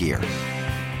all our gear.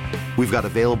 We've got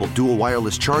available dual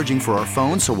wireless charging for our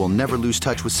phones, so we'll never lose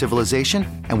touch with civilization,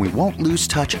 and we won't lose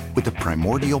touch with the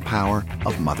primordial power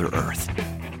of Mother Earth.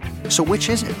 So which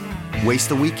is it? Waste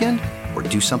the weekend or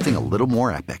do something a little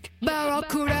more epic?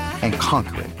 And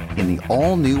conquer it in the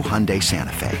all-new Hyundai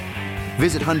Santa Fe.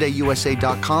 Visit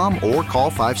HyundaiUSA.com or call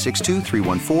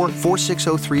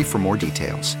 562-314-4603 for more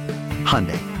details.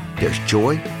 Hyundai, there's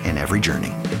joy in every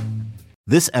journey.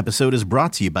 This episode is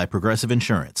brought to you by Progressive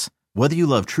Insurance. Whether you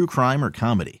love true crime or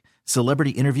comedy, celebrity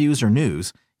interviews or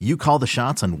news, you call the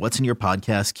shots on what's in your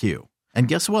podcast queue. And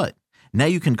guess what? Now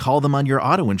you can call them on your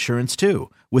auto insurance too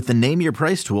with the Name Your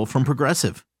Price tool from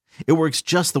Progressive. It works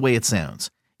just the way it sounds.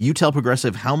 You tell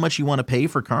Progressive how much you want to pay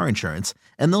for car insurance,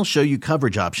 and they'll show you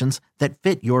coverage options that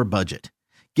fit your budget.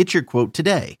 Get your quote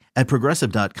today at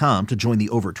Progressive.com to join the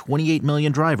over 28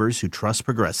 million drivers who trust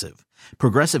Progressive.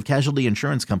 Progressive Casualty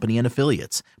Insurance Company and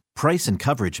Affiliates. Price and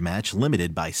coverage match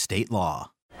limited by state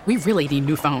law. We really need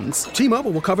new phones. T-Mobile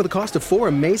will cover the cost of 4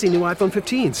 amazing new iPhone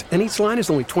 15s, and each line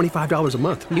is only $25 a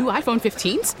month. New iPhone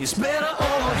 15s? It's better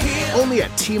over here. Only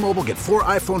at T-Mobile, get 4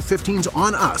 iPhone 15s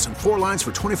on us and 4 lines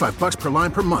for $25 per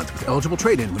line per month with eligible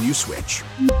trade-in when you switch.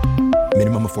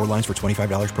 Minimum of 4 lines for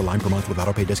 $25 per line per month with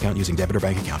autopay discount using debit or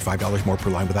bank account. $5 more per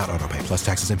line without autopay, plus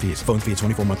taxes and fees. Phone fee at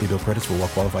 24 monthly bill credits for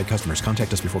well-qualified customers.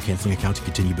 Contact us before canceling account to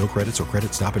continue bill credits or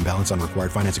credit stop and balance on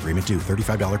required finance agreement due.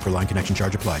 $35 per line connection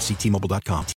charge applies. See T-Mobile.com.